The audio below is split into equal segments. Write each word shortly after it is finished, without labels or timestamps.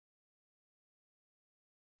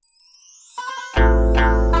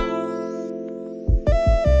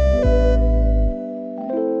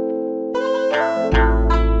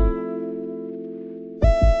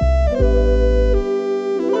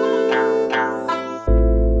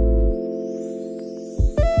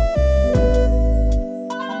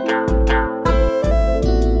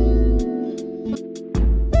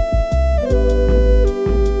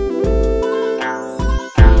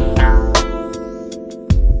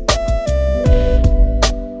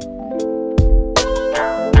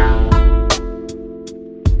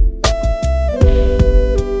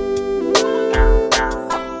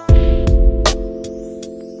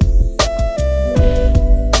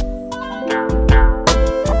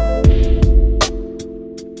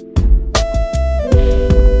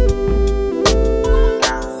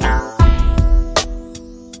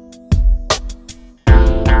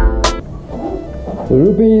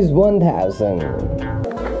Rupees 1000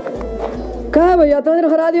 कहाँ भयो तपाईँ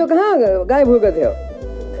खरादियो कहाँ गायब भएको थियो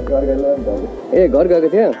ए घर गएको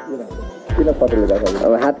थियो किन पत्रो लगाएको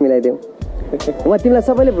अब हात मिलाइदेऊ म तिमीलाई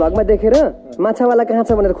सबैले भ्लगमा देखेर माछावाला कहाँ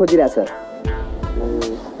छ भनेर खोजिरहेछ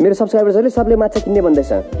मेरो सब्सक्राइबर्सहरूले सबले माछा किन्ने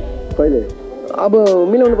भन्दैछ कहिले अब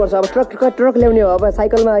मिलाउनु पर्छ अब ट्रक ल्याउने हो अब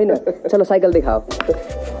साइकलमा होइन चलो साइकल देखाओ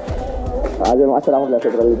आज माछा राम्रो लाग्छ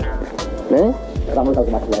राम्रो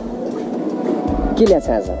खालको माछा ल्याएको के ल्याएको छ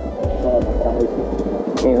आज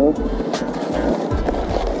ए हो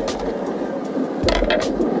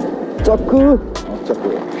चक्कु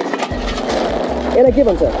यसलाई के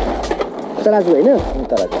भन्छ तराजु होइन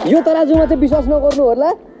यो तराजुमा चाहिँ विश्वास नगर्नु होला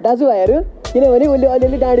दाजुभाइहरू किनभने उसले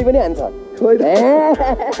अलिअलि डाँडी पनि हान्छ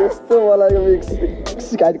त्यस्तो मलाई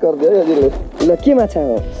सिकायत गरिदियो हजुरले ल के माछा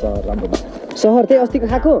हो सहर राम्रो सहर त्यही अस्तिको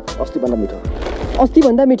खाएको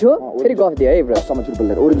अस्तिभन्दा मिठो फेरि गफ दियो है ब्रो समझ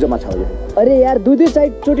बोल्दै ओरेन्ज माछा हो यो अरे यार दुई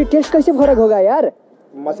चोटी टेस्ट कैसे फरक होगा यार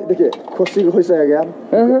माछा देखिए खुसी हो गया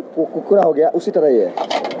कुकुरा हो गया उसी तरह ही है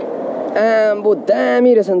बहुत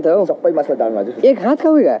दामी रहेछ नि त हौ सबै माछा दाम हजुर एक हात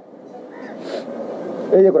खाउगा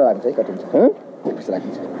यो कुरा राख्छ है कटिन्छ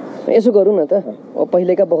राखिन्छ यसो गरौँ न त ओ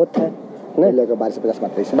पहिलेका बहुत था पहिलेका 1250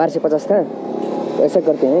 मात्रै छ 1250 था तो ऐसा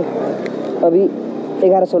करते हैं अभी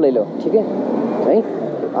 1100 ले लो ठीक है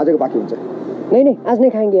आजको बाँकी हुन्छ नहीं आज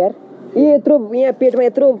नहीं खाएंगे यार ये यत्रो यहाँ पेटमा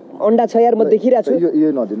यत्रो अंडा छ यार म देखिरहेको छु यो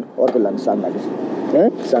नदिनु अर्को लानु सानो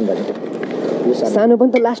यो सानो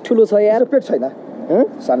पनि त लास्ट ठुलो छ यार पेट छैन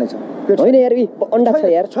सानै छ पेट होइन यार अंडा छ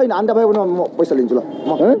यार छैन अन्डा भयो भने म पैसा लिन्छु ल म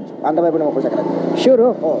अन्डा भयो भने म पैसा खान्छु स्योर हो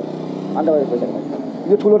अन्डा भयो पैसा खान्छु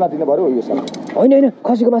यो ठुलो नदिनु पर्यो यो सानो होइन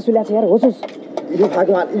खसीको मासु ल्याएको छ यार होस् यो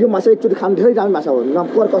खाएको यो माछा एकचोटि खानु धेरै राम्रो माछा हो न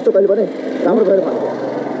कर कस्तो कहिले पनि राम्रो गरेर खानु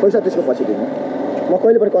पैसा त्यसको पछि दिनु म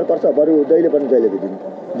कहिले पनि कर पर्छ बरु जहिले पनि जहिले दिदिनु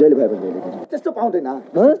जहिले भयो भने जहिले दिनु त्यस्तो पाउँदैन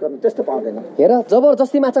त्यस्तो पाउँदैन हेर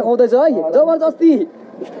जबरजस्ती माछा खुवाउँदैछ है जबरजस्ती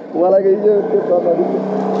मलाई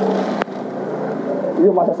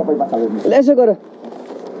यो माछा सबै माछा ले ऐसे करो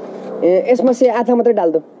इसमें से आधा मात्र डाल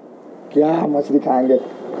दो क्या मछली खाएंगे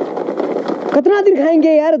कितना दिन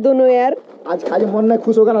खाएंगे यार दोनों यार आज खाली मन नहीं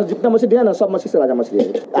खुश होगा ना जितना मछली दिया ना सब मछली से राजा मछली है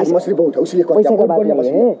आज मछली बहुत है उसलिए पैसा का बात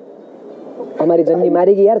नहीं है हमारी जन्नी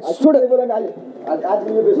मारेगी यार छोड़ आज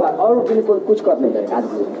ये विश्वास और दिन कोई कुछ कर नहीं करेगा आज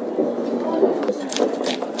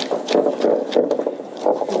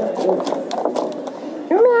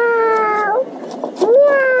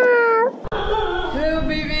Hello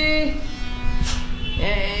baby.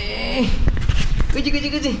 Hey.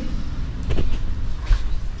 Kuji.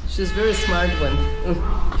 She's very smart one.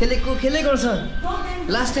 खेले गर्छ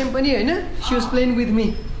last time पनि हैन she was playing with me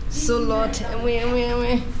so lot.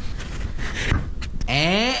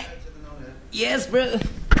 Yes bro.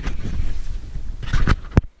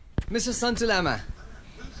 Mr. Santulama.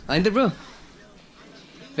 होइन त bro.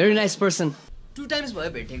 Very nice person. 2 times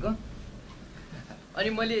भयो भेटेको. अनि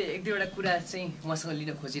मैले एक दुईवटा कुरा चाहिँ मसँग लिन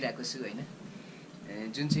खोजिरहेको छु हैन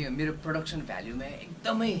जुन चाहिँ मेरो प्रोडक्सन भ्यालुमा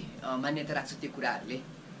एकदमै मान्यता राख्छ त्यो कुराहरुले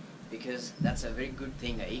because that's a very good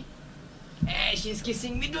thing है she's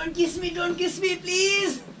kissing me don't kiss me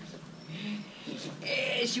please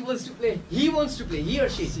she wants to play he wants to play he or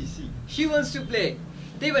she wants to play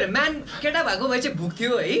त्यही भएर म्यान केटा भएको भए चाहिँ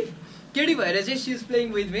भुक्थ्यो है केटी भएर चाहिँ she is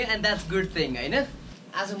playing with me and that's good thing हैन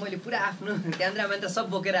आज मैले पुरा आफ्नो क्यामेराम्यान त सब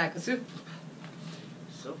बोकेर आएको छु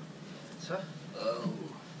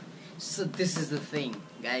So this is the thing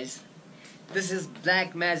guys this is black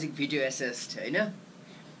magic video assist हैन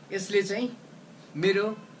यसले चाहिँ मेरो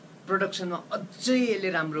प्रोडक्सनमा अझै यसले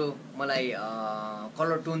राम्रो मलाई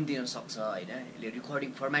कलर टोन दिन सक्छ हैन यसले रेकर्डिङ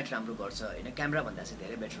फर्मेट राम्रो गर्छ हैन क्यामेरा भन्दा चाहिँ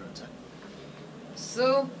धेरै बेटर हुन्छ सो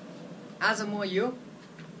आज म यो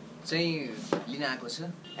चाहिँ लिन आएको छु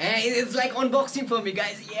and it's like unboxing for me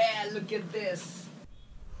guys yeah look at this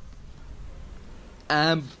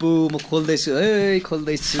आम्पु म खोल्दैछु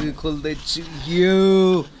यो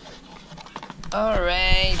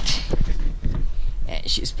alright and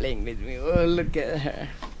she's playing with me oh look at her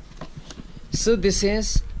so this is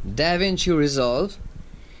DaVinci Resolve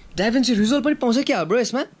पनि पाउँछ क्या ब्रो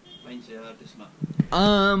यसमा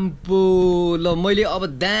आम्पु ल मैले अब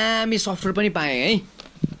दामी सफ्टवेयर पनि पाएँ है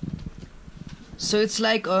so it's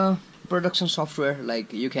like a production software like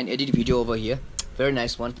you can edit video over here very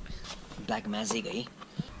nice one black magic है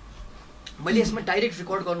मैले यसमा डाइरेक्ट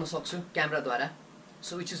रेकर्ड गर्न सक्छु क्यामेरा द्वारा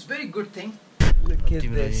so which is very good thing look at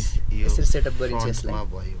this यसरी सेटअप गरिन्छ यसलाई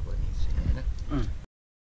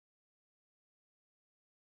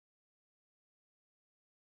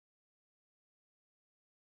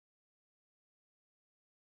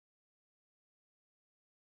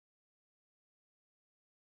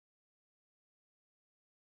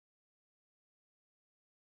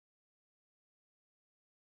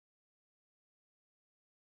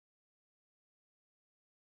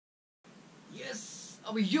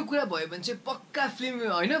अब यो कुरा भयो भने चाहिँ पक्का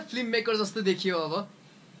फिल्म होइन फिल्म मेकर जस्तो देखियो अब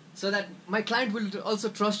so that my client will also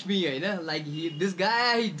trust me होइन लाइक दिस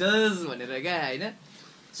गाई डज भनेर क्या होइन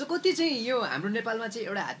सो कति चाहिँ यो हाम्रो नेपालमा चाहिँ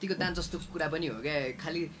एउटा हात्तीको दाँत जस्तो कुरा पनि हो क्या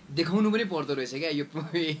खालि देखाउनु पनि पर्दो रहेछ क्या यो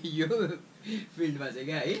फिल्डमा चाहिँ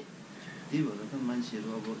क्या है त्यही भएर त मान्छेहरू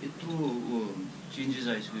अब यत्रो चेन्जेस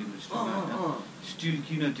आइसक्यो इन्डस्ट्रीमा स्टिल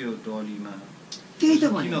किन त्यो डलीमा त्यही त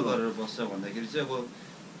किन गरेर बस्छ भन्दाखेरि चाहिँ अब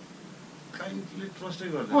क्लाइन्टले ट्रस्टै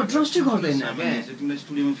गर्दैन तिमीलाई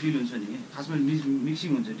स्टुडियोमा फिल हुन्छ नि खासमा मिक्सिङ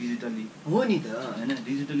हुन्छ डिजिटली हो नि त होइन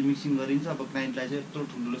डिजिटली मिक्सिङ गरिन्छ अब क्लाइन्टलाई चाहिँ यत्रो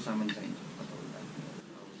ठुल्ठुलो सामान चाहिन्छ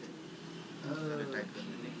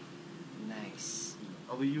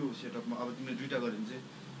अब यो सेटअपमा अब तिमीले दुईटा गऱ्यो भने चाहिँ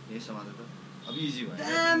यही समाज त अब इजी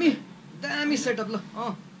भयो दामी सेटअप ल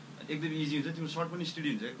एकदम इजी हुन्छ तिम्रो सर्ट पनि स्टडी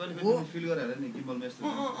हुन्छ कहिले कहिले फिल गरेर नि गिम्बलमा यस्तो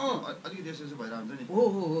अलिकति यसो यसो भइरहेको हुन्छ नि हो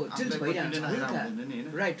चिल्स भइरहेको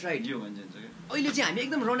छ राइट यो भन्छ क्या अहिले चाहिँ हामी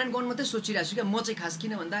एकदम रन एन्ड गन मात्रै सोचिरहेको छु क्या म चाहिँ खास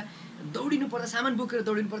किन भन्दा दौडिनु पर्दा सामान बोकेर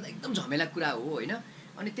दौडिनु पर्दा एकदम झमेला कुरा हो होइन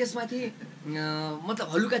अनि त्यसमाथि मतलब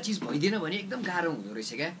हलुका चिज भइदिएन भने एकदम गाह्रो हुँदो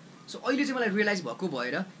रहेछ क्या सो अहिले चाहिँ मलाई रियलाइज भएको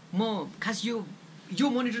भएर म खास यो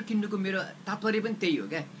मोनिटर किन्नुको मेरो तात्पर्य पनि त्यही हो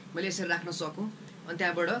क्या मैले यसरी राख्न सकौँ अनि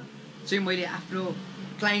त्यहाँबाट चाहिँ मैले आफ्नो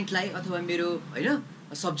क्लाइन्टलाई अथवा मेरो होइन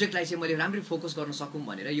सब्जेक्टलाई चाहिँ मैले राम्ररी फोकस गर्न सकौँ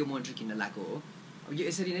भनेर यो मोनिटर किन्न लागेको हो अब यो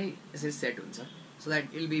यसरी नै यसरी सेट हुन्छ so that it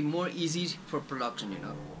will be more easy for production you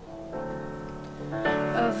know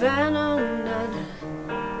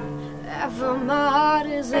Ever my heart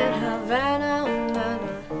is in Havana,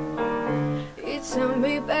 you turn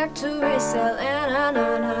me back to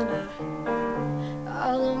eSewa,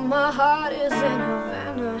 all of my heart is in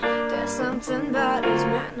Havana. There's something about his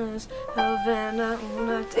manners, Havana.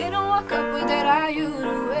 I didn't walk up with that, I you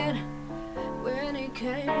do it. When he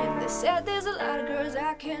came in, they said there's a lot of girls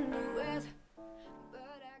I can do with.